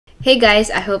Hey guys,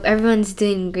 I hope everyone's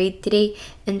doing great today.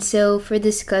 And so for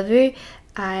this cover,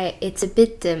 it's a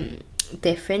bit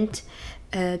different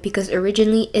because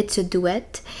originally it's a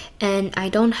duet, and I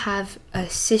don't have a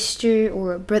sister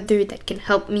or a brother that can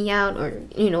help me out, or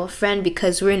a friend,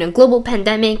 because we're in a global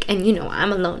pandemic and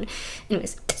I'm alone.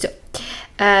 Anyways,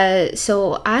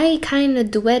 so I kind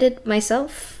of duetted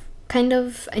myself, kind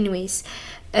of. Anyways,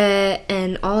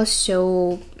 and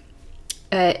also.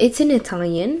 It's in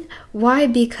Italian. Why?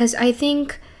 Because I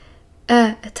think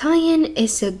Italian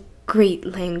is a great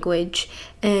language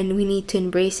and we need to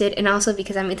embrace it. And also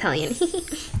because I'm Italian.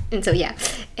 And so, yeah.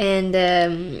 And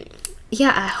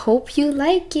I hope you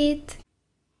like it.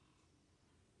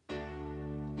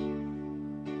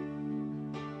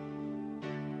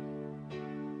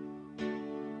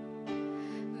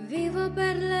 Vivo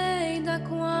per lei da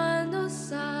quando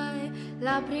sai,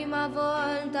 la prima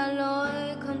volta l'ho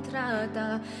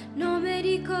incontrata. Non mi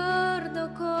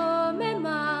ricordo come,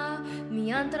 ma mi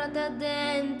è entrata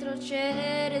dentro,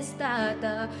 c'è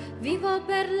restata. Vivo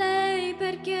per lei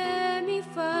perché mi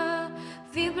fa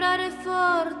vibrare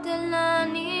forte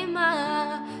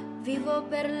l'anima. Vivo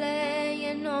per lei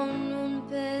e non un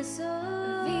peso.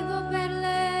 Vivo per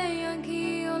lei,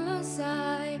 anch'io lo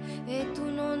sai, e tu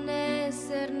non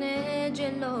esserne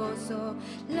geloso.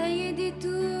 Lei è di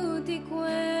tutti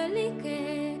quelli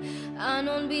che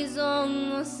hanno un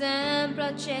bisogno sempre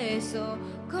acceso,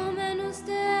 come uno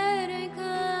stereo in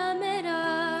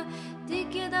camera. Di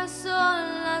che da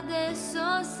sola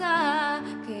adesso sa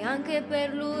che anche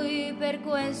per lui, per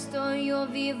questo io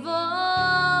vivo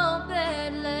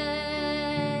per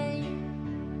lei.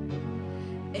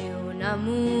 È una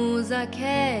musa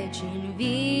che ci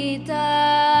invita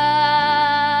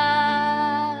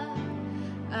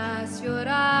a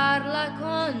sfiorarla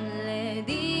con le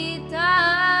dita,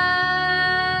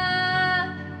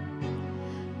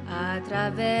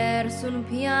 attraverso un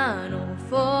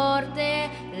pianoforte.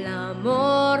 La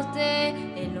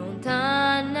morte è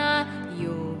lontana,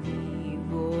 io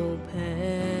vivo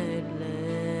per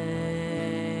lei.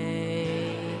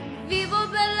 Vivo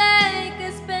per lei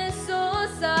che spesso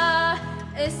sa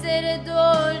essere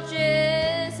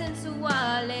dolce e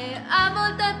sensuale, a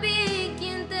volte picchi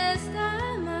in testa,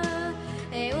 ma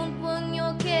è un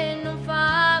pugno che non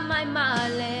fa mai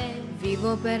male.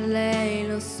 Vivo per lei,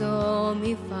 lo so,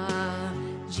 mi fa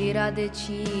gira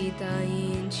decita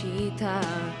in città,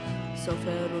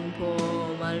 soffro un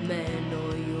po' ma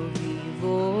almeno io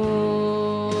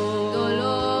vivo.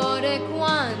 Dolore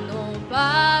quando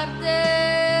parte,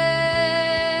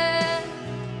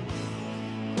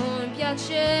 con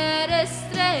piacere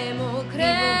estremo cresce.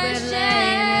 Vivo per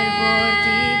lei nel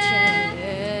vortice,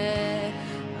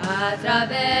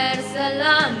 attraversa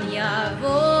la mia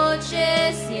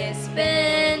voce, si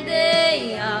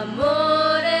espende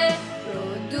amore,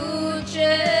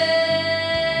 produce.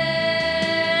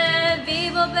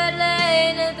 Vivo per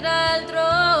lei nel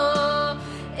traltro,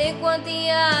 e quanti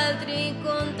altri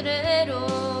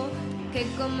incontrerò che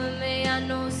come me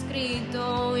hanno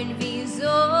scritto in viso.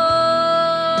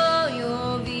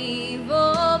 Io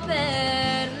vivo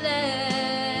per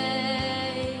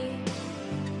lei,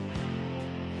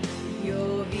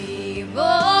 io vivo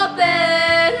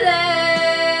per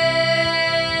lei,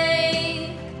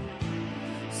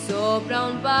 sopra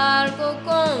un palco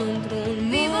contro un muro.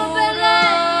 Vivo per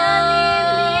lei al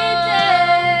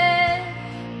limite,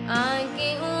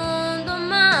 anche un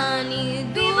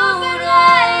domani duro. Vivo per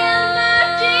lei al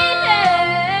margine,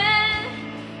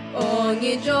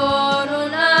 ogni giorno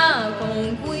una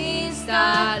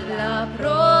conquista. La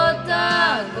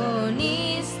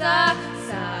protagonista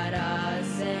sarà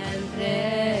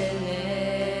sempre lei.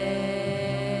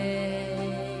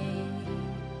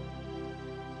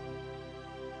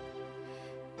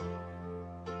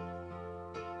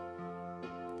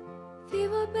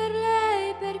 Vivo per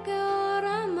lei perché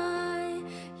oramai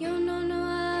io non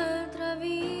ho altra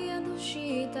via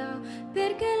d'uscita,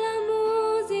 perché la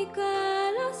musica,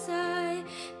 lo sai,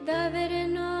 davvero